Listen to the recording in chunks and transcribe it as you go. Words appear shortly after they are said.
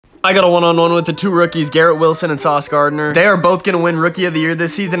I got a one-on-one with the two rookies, Garrett Wilson and Sauce Gardner. They are both going to win Rookie of the Year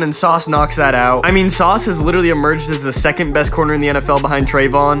this season, and Sauce knocks that out. I mean, Sauce has literally emerged as the second best corner in the NFL behind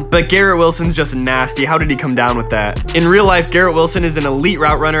Trayvon, but Garrett Wilson's just nasty. How did he come down with that? In real life, Garrett Wilson is an elite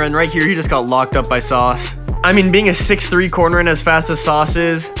route runner, and right here, he just got locked up by Sauce. I mean, being a 6'3" corner and as fast as Sauce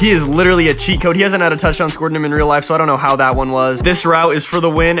is, he is literally a cheat code. He hasn't had a touchdown scored in him in real life, so I don't know how that one was. This route is for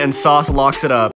the win, and Sauce locks it up.